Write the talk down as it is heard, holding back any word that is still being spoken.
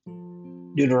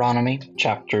Deuteronomy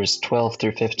chapters 12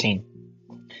 through 15.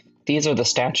 These are the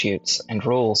statutes and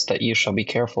rules that you shall be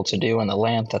careful to do in the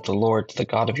land that the Lord, the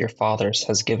God of your fathers,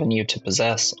 has given you to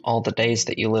possess all the days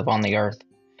that you live on the earth.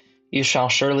 You shall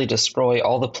surely destroy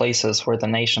all the places where the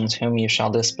nations whom you shall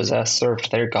dispossess served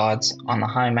their gods, on the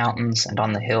high mountains and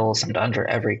on the hills and under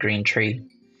every green tree.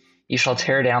 You shall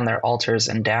tear down their altars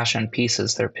and dash in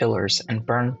pieces their pillars and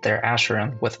burn their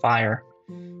Asherim with fire.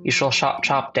 You shall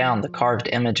chop down the carved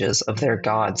images of their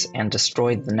gods and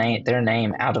destroy their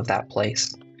name out of that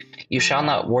place. You shall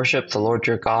not worship the Lord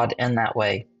your God in that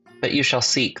way, but you shall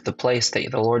seek the place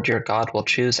that the Lord your God will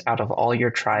choose out of all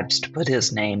your tribes to put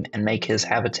his name and make his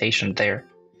habitation there.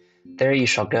 There you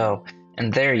shall go,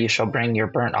 and there you shall bring your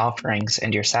burnt offerings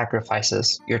and your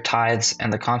sacrifices, your tithes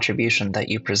and the contribution that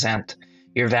you present,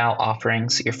 your vow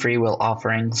offerings, your freewill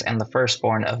offerings, and the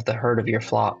firstborn of the herd of your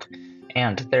flock.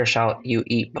 And there shall you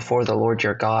eat before the Lord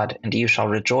your God, and you shall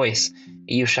rejoice,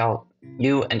 you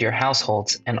and your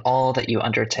households, and all that you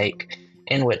undertake,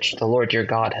 in which the Lord your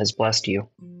God has blessed you.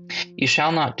 You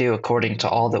shall not do according to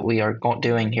all that we are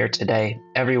doing here today,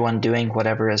 everyone doing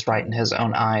whatever is right in his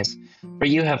own eyes. For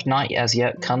you have not as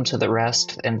yet come to the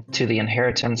rest and to the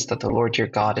inheritance that the Lord your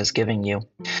God is giving you.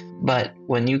 But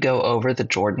when you go over the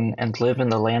Jordan and live in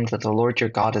the land that the Lord your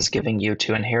God is giving you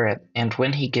to inherit, and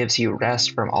when he gives you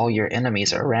rest from all your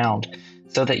enemies around,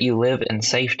 so that you live in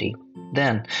safety,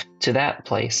 then to that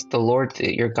place the Lord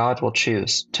your God will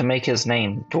choose, to make his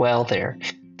name dwell there.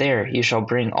 There you shall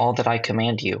bring all that I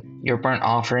command you, your burnt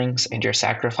offerings and your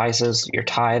sacrifices, your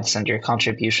tithes and your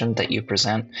contribution that you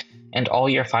present, and all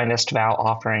your finest vow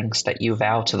offerings that you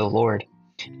vow to the Lord.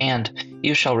 And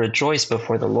you shall rejoice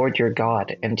before the Lord your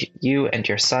God, and you and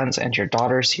your sons and your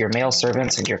daughters, your male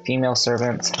servants and your female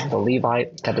servants, and the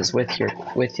Levite that is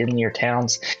within your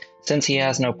towns, since he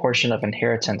has no portion of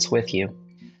inheritance with you.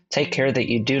 Take care that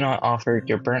you do not offer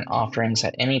your burnt offerings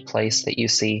at any place that you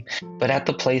see, but at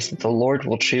the place that the Lord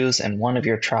will choose in one of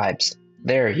your tribes.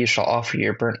 There you shall offer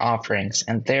your burnt offerings,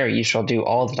 and there you shall do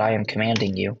all that I am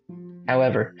commanding you.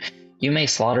 However, you may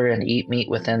slaughter and eat meat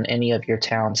within any of your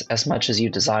towns as much as you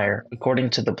desire, according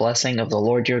to the blessing of the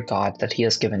Lord your God that he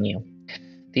has given you.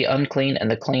 The unclean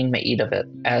and the clean may eat of it,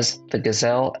 as the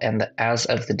gazelle and as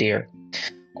of the deer.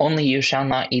 Only you shall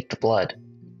not eat the blood.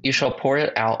 You shall pour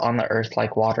it out on the earth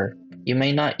like water. You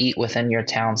may not eat within your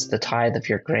towns the tithe of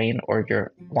your grain or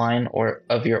your wine or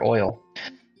of your oil,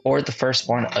 or the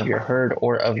firstborn of your herd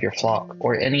or of your flock,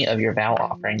 or any of your vow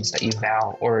offerings that you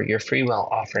vow, or your freewill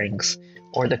offerings,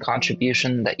 or the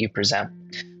contribution that you present.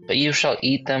 But you shall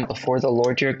eat them before the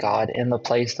Lord your God in the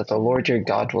place that the Lord your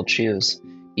God will choose.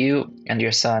 You and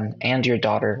your son and your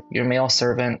daughter, your male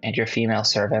servant and your female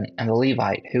servant, and the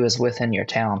Levite who is within your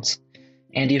towns.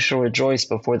 And you shall rejoice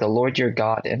before the Lord your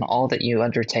God in all that you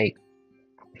undertake.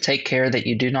 Take care that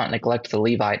you do not neglect the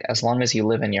Levite as long as you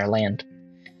live in your land.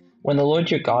 When the Lord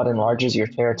your God enlarges your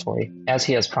territory, as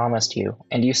he has promised you,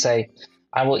 and you say,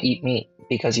 I will eat meat,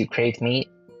 because you crave meat,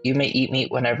 you may eat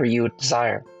meat whenever you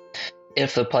desire.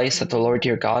 If the place that the Lord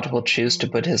your God will choose to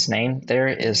put his name there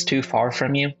is too far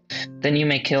from you, then you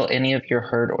may kill any of your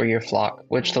herd or your flock,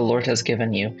 which the Lord has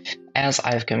given you, as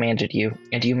I have commanded you,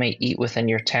 and you may eat within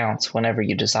your towns whenever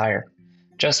you desire.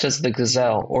 Just as the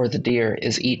gazelle or the deer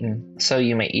is eaten, so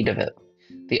you may eat of it.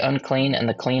 The unclean and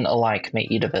the clean alike may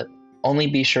eat of it. Only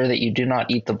be sure that you do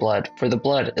not eat the blood, for the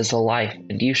blood is the life,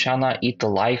 and you shall not eat the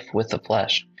life with the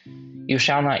flesh. You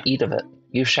shall not eat of it.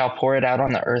 You shall pour it out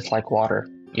on the earth like water.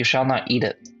 You shall not eat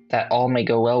it, that all may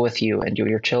go well with you and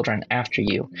your children after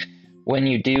you, when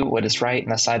you do what is right in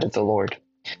the sight of the Lord.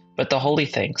 But the holy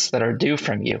things that are due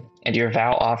from you, and your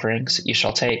vow offerings you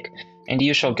shall take, and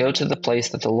you shall go to the place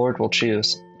that the Lord will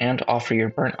choose, and offer your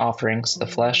burnt offerings, the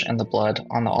flesh and the blood,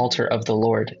 on the altar of the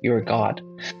Lord your God.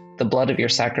 The blood of your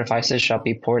sacrifices shall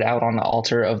be poured out on the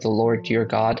altar of the Lord your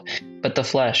God, but the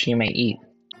flesh you may eat.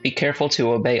 Be careful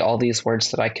to obey all these words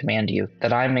that I command you,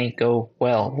 that I may go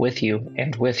well with you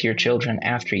and with your children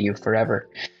after you forever,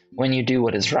 when you do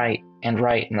what is right in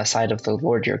the sight of the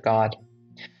Lord your God.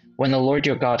 When the Lord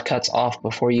your God cuts off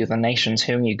before you the nations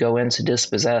whom you go in to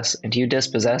dispossess, and you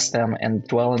dispossess them and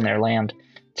dwell in their land,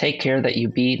 take care that you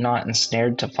be not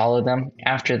ensnared to follow them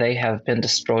after they have been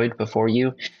destroyed before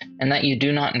you, and that you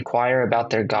do not inquire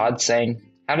about their gods, saying,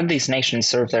 How did these nations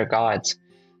serve their gods?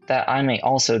 That I may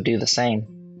also do the same.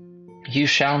 You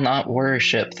shall not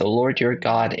worship the Lord your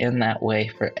God in that way,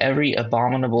 for every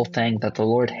abominable thing that the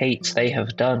Lord hates they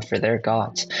have done for their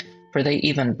gods, for they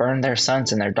even burn their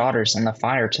sons and their daughters in the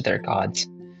fire to their gods.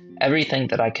 Everything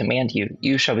that I command you,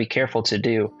 you shall be careful to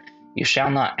do. You shall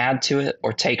not add to it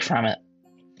or take from it.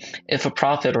 If a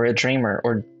prophet or a dreamer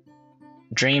or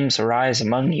dreams arise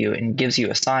among you and gives you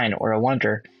a sign or a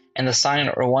wonder, and the sign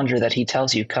or wonder that he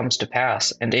tells you comes to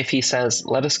pass, and if he says,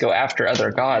 "Let us go after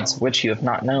other gods, which you have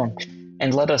not known,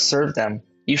 and let us serve them,"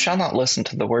 you shall not listen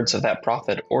to the words of that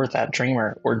prophet or that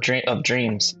dreamer of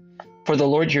dreams. For the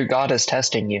Lord your God is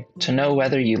testing you, to know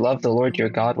whether you love the Lord your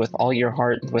God with all your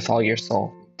heart and with all your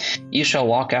soul. You shall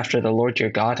walk after the Lord your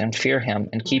God and fear him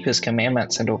and keep his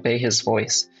commandments and obey his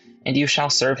voice, and you shall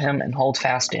serve him and hold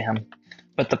fast to him.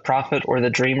 But the prophet or the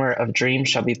dreamer of dreams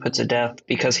shall be put to death,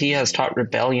 because he has taught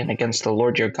rebellion against the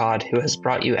Lord your God, who has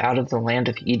brought you out of the land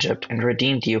of Egypt and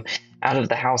redeemed you out of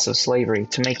the house of slavery,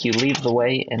 to make you leave the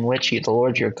way in which the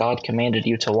Lord your God commanded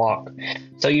you to walk.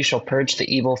 So you shall purge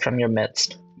the evil from your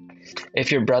midst.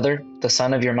 If your brother, the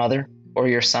son of your mother, or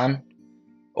your son,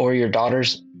 or your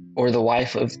daughters, or the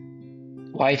wife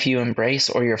you embrace,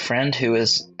 or your friend who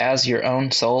is as your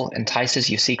own soul entices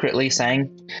you secretly, saying,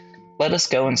 "Let us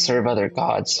go and serve other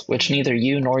gods, which neither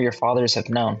you nor your fathers have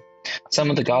known," some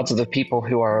of the gods of the people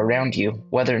who are around you,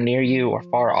 whether near you or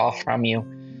far off from you,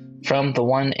 from the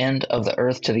one end of the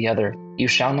earth to the other, you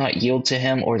shall not yield to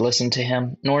him or listen to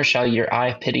him, nor shall your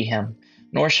eye pity him,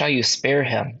 nor shall you spare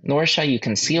him, nor shall you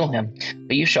conceal him,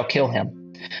 but you shall kill him.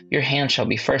 Your hand shall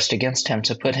be first against him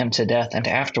to put him to death, and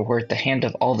afterward the hand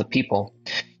of all the people.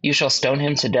 You shall stone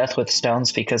him to death with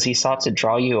stones, because he sought to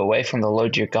draw you away from the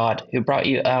Lord your God, who brought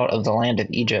you out of the land of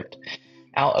Egypt,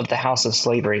 out of the house of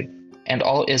slavery. And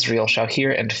all Israel shall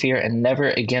hear and fear, and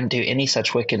never again do any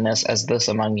such wickedness as this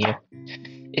among you.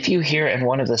 If you hear in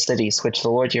one of the cities which the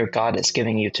Lord your God is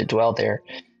giving you to dwell there,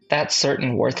 that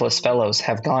certain worthless fellows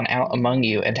have gone out among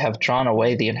you and have drawn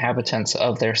away the inhabitants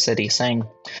of their city, saying,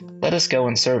 "Let us go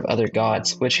and serve other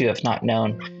gods, which you have not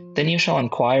known," then you shall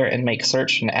inquire and make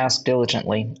search and ask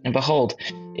diligently. And behold,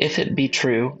 if it be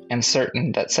true and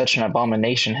certain that such an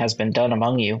abomination has been done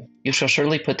among you, you shall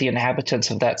surely put the inhabitants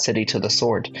of that city to the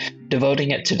sword,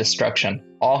 devoting it to destruction,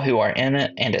 all who are in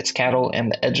it, and its cattle,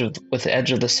 and with the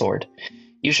edge of the sword.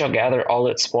 You shall gather all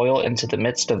its spoil into the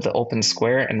midst of the open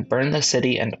square, and burn the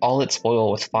city and all its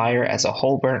spoil with fire as a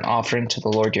whole burnt offering to the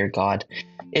Lord your God.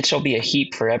 It shall be a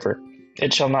heap forever.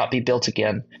 It shall not be built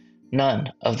again.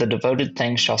 None of the devoted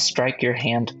things shall strike your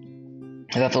hand,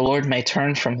 that the Lord may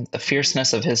turn from the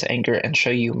fierceness of his anger and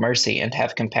show you mercy and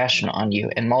have compassion on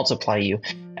you and multiply you,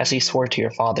 as he swore to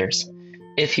your fathers,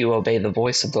 if you obey the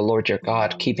voice of the Lord your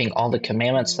God, keeping all the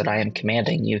commandments that I am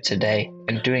commanding you today,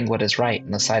 and doing what is right in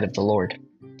the sight of the Lord.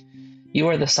 You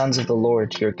are the sons of the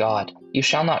Lord your God. You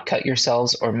shall not cut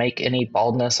yourselves or make any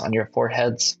baldness on your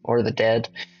foreheads or the dead,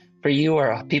 for you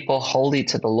are a people holy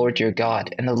to the Lord your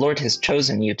God, and the Lord has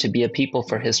chosen you to be a people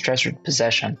for his treasured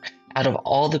possession out of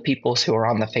all the peoples who are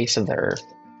on the face of the earth.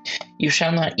 You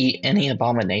shall not eat any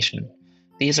abomination.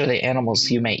 These are the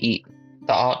animals you may eat: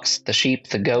 the ox, the sheep,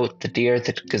 the goat, the deer,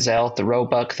 the gazelle, the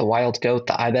roebuck, the wild goat,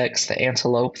 the ibex, the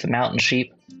antelope, the mountain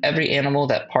sheep, every animal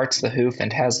that parts the hoof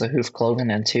and has the hoof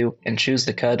cloven in two, and chews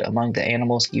the cud among the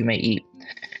animals you may eat.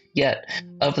 Yet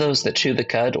of those that chew the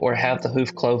cud or have the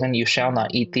hoof cloven, you shall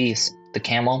not eat these: the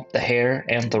camel, the hare,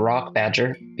 and the rock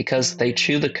badger, because they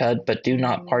chew the cud but do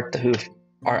not part the hoof,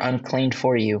 are unclean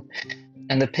for you.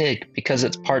 And the pig, because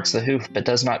it parts the hoof but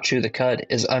does not chew the cud,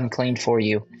 is unclean for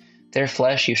you. Their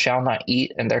flesh you shall not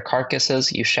eat, and their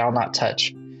carcasses you shall not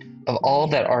touch. Of all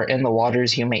that are in the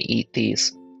waters you may eat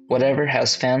these. Whatever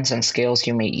has fins and scales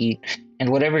you may eat, and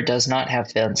whatever does not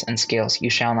have fins and scales you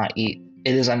shall not eat.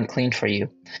 It is unclean for you.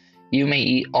 You may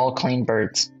eat all clean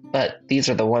birds, but these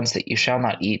are the ones that you shall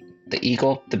not eat: the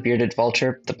eagle, the bearded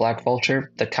vulture, the black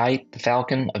vulture, the kite, the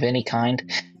falcon of any kind,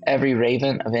 every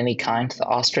raven of any kind, the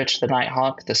ostrich, the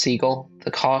nighthawk, the seagull,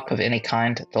 the hawk of any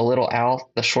kind, the little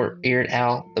owl, the short-eared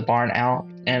owl, the barn owl,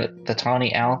 and the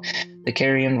tawny owl, the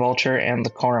carrion vulture, and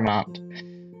the cormorant,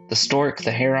 the stork,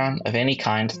 the heron of any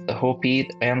kind, the hoopie,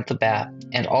 and the bat,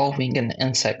 and all winged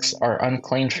insects are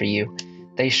unclean for you.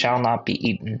 They shall not be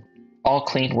eaten. All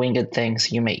clean winged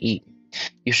things you may eat.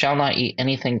 You shall not eat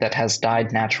anything that has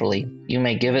died naturally. You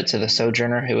may give it to the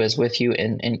sojourner who is with you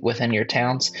within your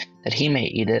towns, that he may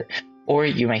eat it, or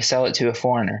you may sell it to a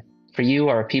foreigner. For you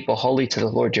are a people holy to the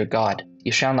Lord your God.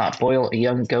 You shall not boil a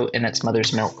young goat in its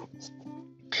mother's milk.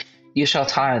 You shall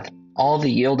tithe all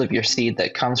the yield of your seed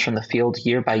that comes from the field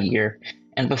year by year,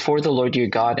 and before the Lord your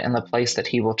God in the place that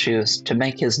he will choose, to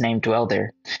make his name dwell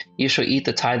there. You shall eat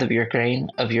the tithe of your grain,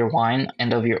 of your wine,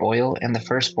 and of your oil, and the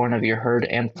firstborn of your herd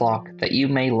and flock, that you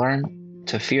may learn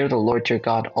to fear the Lord your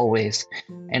God always.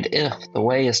 And if the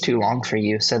way is too long for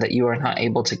you, so that you are not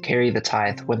able to carry the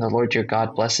tithe when the Lord your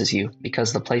God blesses you,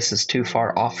 because the place is too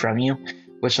far off from you,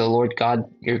 which the Lord God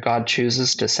your God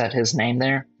chooses to set his name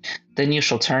there, then you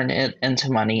shall turn it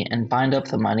into money and bind up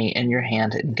the money in your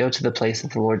hand and go to the place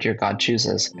that the Lord your God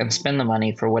chooses, and spend the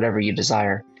money for whatever you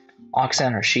desire,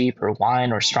 oxen or sheep or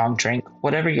wine or strong drink,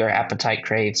 whatever your appetite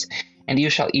craves. And you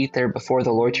shall eat there before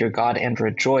the Lord your God and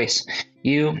rejoice,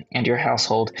 you and your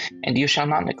household. And you shall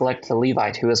not neglect the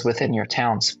Levite who is within your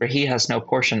towns, for he has no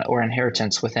portion or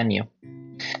inheritance within you.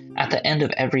 At the end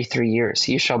of every 3 years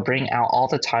you shall bring out all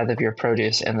the tithe of your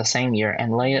produce in the same year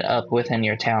and lay it up within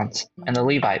your towns. And the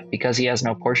Levite, because he has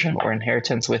no portion or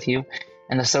inheritance with you,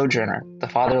 and the sojourner, the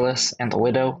fatherless, and the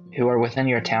widow, who are within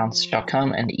your towns, shall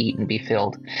come and eat and be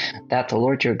filled, that the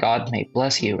Lord your God may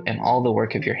bless you in all the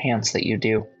work of your hands that you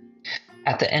do.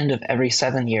 At the end of every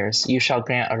 7 years you shall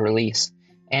grant a release,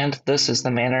 and this is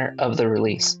the manner of the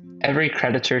release. Every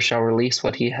creditor shall release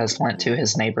what he has lent to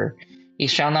his neighbor. He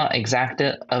shall not exact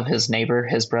it of his neighbor,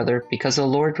 his brother, because the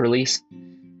Lord's release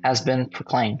has been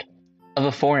proclaimed. Of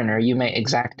a foreigner you may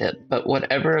exact it, but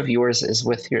whatever of yours is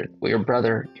with your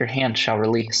brother, your hand shall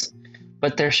release.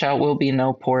 But there will be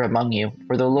no poor among you,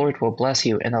 for the Lord will bless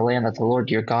you in the land that the Lord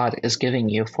your God is giving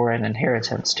you for an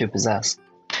inheritance to possess.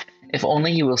 If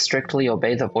only you will strictly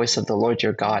obey the voice of the Lord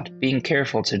your God, being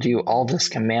careful to do all this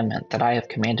commandment that I have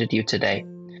commanded you today.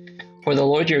 For the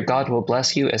Lord your God will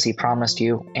bless you as he promised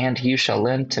you, and you shall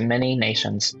lend to many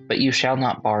nations, but you shall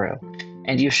not borrow.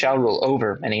 And you shall rule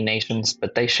over many nations,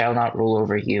 but they shall not rule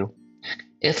over you.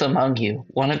 If among you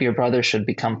one of your brothers should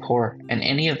become poor, in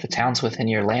any of the towns within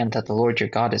your land that the Lord your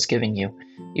God is giving you,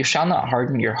 you shall not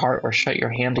harden your heart or shut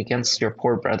your hand against your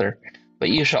poor brother, but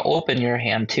you shall open your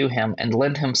hand to him and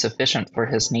lend him sufficient for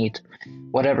his need,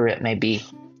 whatever it may be.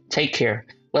 Take care,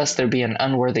 lest there be an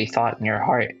unworthy thought in your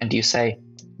heart, and you say,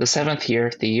 the 7th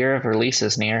year, the year of release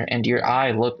is near, and your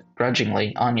eye look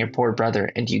grudgingly on your poor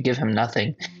brother, and you give him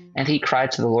nothing, and he cry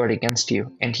to the Lord against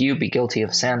you, and you be guilty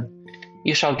of sin.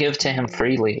 You shall give to him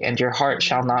freely, and your heart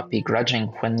shall not be grudging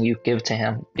when you give to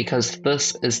him, because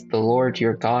this is the Lord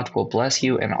your God will bless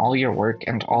you in all your work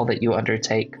and all that you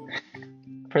undertake.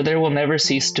 For there will never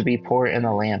cease to be poor in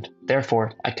the land.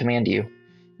 Therefore, I command you,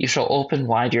 you shall open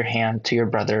wide your hand to your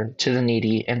brother, to the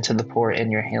needy, and to the poor in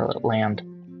your land.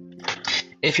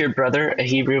 If your brother, a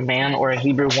Hebrew man or a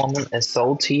Hebrew woman, is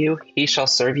sold to you, he shall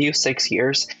serve you 6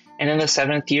 years, and in the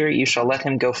 7th year you shall let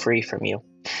him go free from you.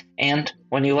 And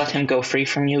when you let him go free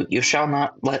from you, you shall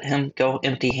not let him go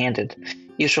empty-handed.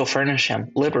 You shall furnish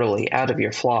him liberally out of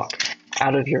your flock,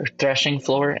 out of your threshing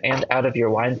floor, and out of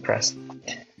your winepress.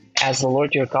 As the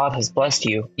Lord your God has blessed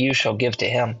you, you shall give to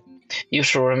him. You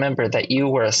shall remember that you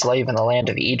were a slave in the land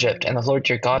of Egypt, and the Lord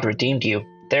your God redeemed you.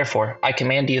 Therefore, I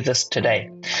command you this today.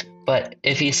 But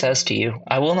if he says to you,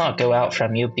 I will not go out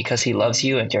from you, because he loves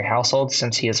you and your household,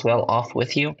 since he is well off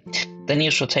with you, then you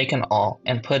shall take an awl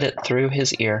and put it through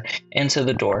his ear into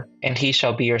the door, and he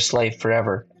shall be your slave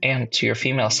forever, and to your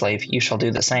female slave you shall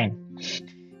do the same.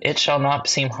 It shall not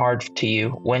seem hard to you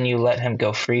when you let him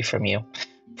go free from you,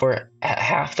 for at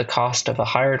half the cost of a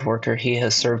hired worker he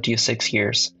has served you 6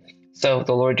 years. So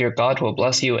the Lord your God will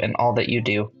bless you in all that you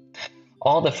do.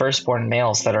 All the firstborn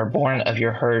males that are born of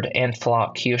your herd and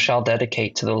flock you shall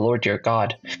dedicate to the Lord your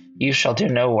God. You shall do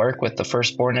no work with the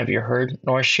firstborn of your herd,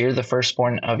 nor shear the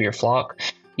firstborn of your flock.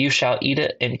 You shall eat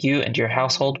it, and you and your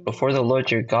household, before the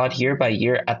Lord your God year by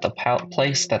year at the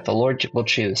place that the Lord will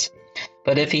choose.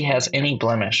 But if he has any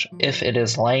blemish, if it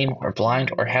is lame or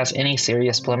blind or has any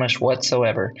serious blemish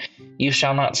whatsoever, you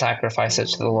shall not sacrifice it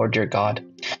to the Lord your God.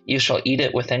 You shall eat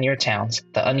it within your towns.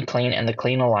 The unclean and the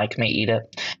clean alike may eat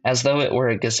it, as though it were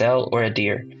a gazelle or a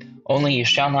deer. Only you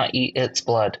shall not eat its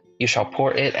blood. You shall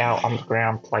pour it out on the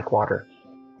ground like water.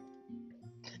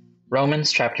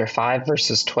 Romans chapter 5,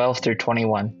 verses 12 through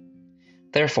 21.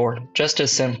 Therefore, just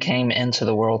as sin came into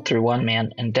the world through one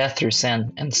man, and death through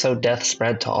sin, and so death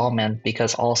spread to all men,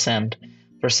 because all sinned.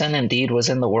 For sin indeed was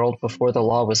in the world before the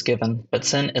law was given, but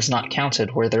sin is not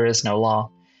counted where there is no law.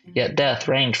 Yet death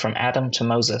reigned from Adam to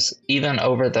Moses, even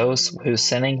over those whose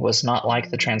sinning was not like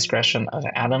the transgression of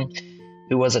Adam,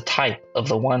 who was a type of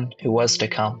the one who was to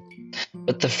come.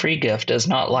 But the free gift is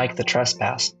not like the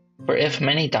trespass. For if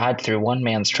many died through one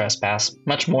man's trespass,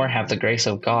 much more have the grace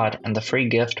of God and the free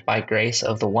gift by grace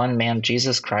of the one man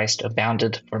Jesus Christ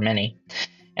abounded for many.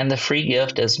 And the free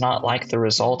gift is not like the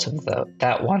result of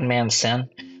that one man's sin.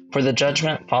 For the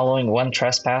judgment following one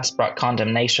trespass brought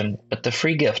condemnation, but the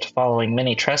free gift following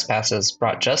many trespasses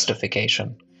brought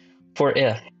justification. For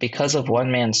if, because of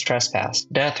one man's trespass,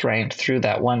 death reigned through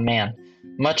that one man,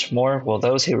 much more will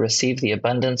those who receive the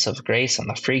abundance of grace and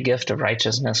the free gift of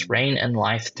righteousness reign in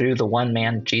life through the one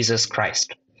man, Jesus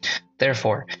Christ.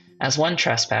 Therefore, As one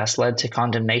trespass led to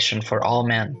condemnation for all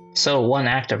men, so one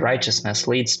act of righteousness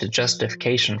leads to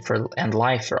justification and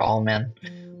life for all men.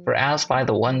 For as by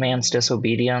the one man's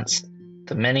disobedience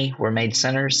the many were made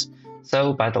sinners,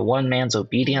 so by the one man's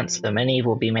obedience the many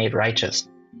will be made righteous.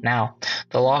 Now,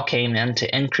 the law came in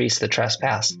to increase the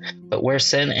trespass, but where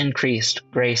sin increased,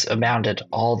 grace abounded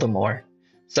all the more,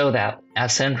 so that,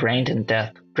 as sin reigned in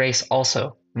death, grace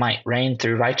also might reign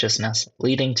through righteousness,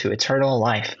 leading to eternal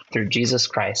life through Jesus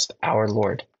Christ our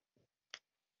Lord.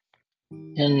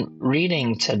 In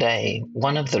reading today,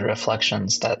 one of the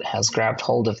reflections that has grabbed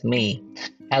hold of me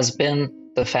has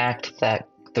been the fact that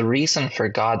the reason for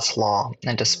God's law,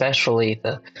 and especially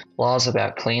the laws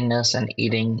about cleanness and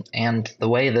eating, and the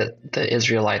way that the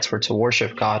Israelites were to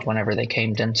worship God whenever they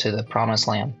came into the Promised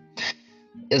Land,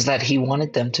 is that He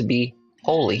wanted them to be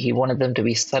holy. He wanted them to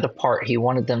be set apart. He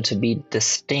wanted them to be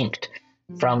distinct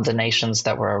from the nations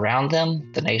that were around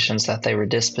them, the nations that they were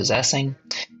dispossessing.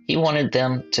 He wanted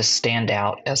them to stand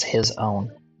out as His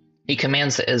own. He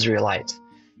commands the Israelites,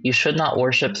 "You should not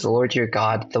worship the Lord your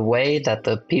God the way that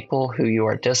the people who you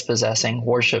are dispossessing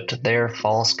worshipped their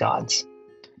false gods."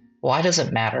 Why does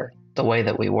it matter the way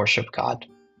that we worship God?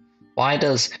 Why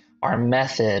does our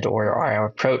method or our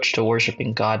approach to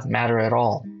worshiping God matter at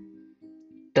all?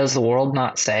 Does the world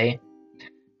not say,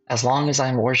 as long as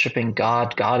I'm worshiping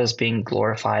God, God is being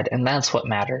glorified, and that's what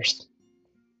matters?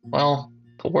 Well,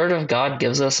 the Word of God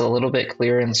gives us a little bit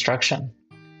clearer instruction.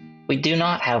 We do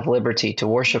not have liberty to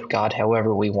worship God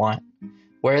however we want.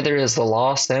 Where there is the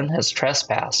law, sin has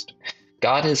trespassed.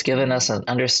 God has given us an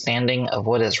understanding of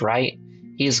what is right.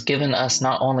 He has given us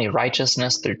not only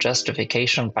righteousness through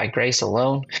justification by grace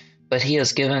alone, but He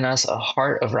has given us a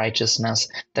heart of righteousness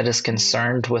that is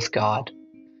concerned with God.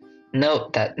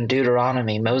 Note that in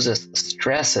Deuteronomy, Moses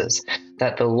stresses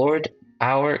that the Lord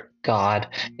our God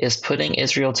is putting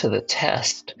Israel to the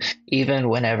test, even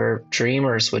whenever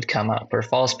dreamers would come up or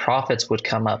false prophets would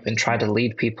come up and try to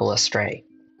lead people astray.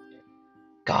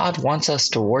 God wants us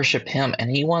to worship Him,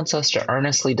 and He wants us to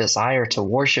earnestly desire to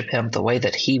worship Him the way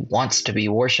that He wants to be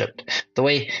worshiped. The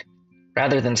way,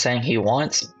 rather than saying He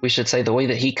wants, we should say the way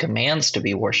that He commands to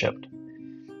be worshiped.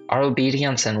 Our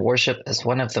obedience and worship is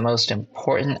one of the most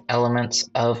important elements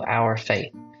of our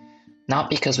faith, not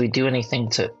because we do anything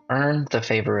to earn the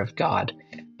favor of God,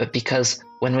 but because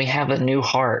when we have a new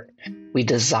heart, we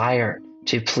desire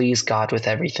to please God with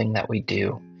everything that we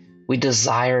do. We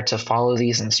desire to follow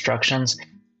these instructions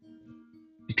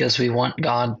because we want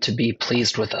God to be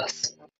pleased with us.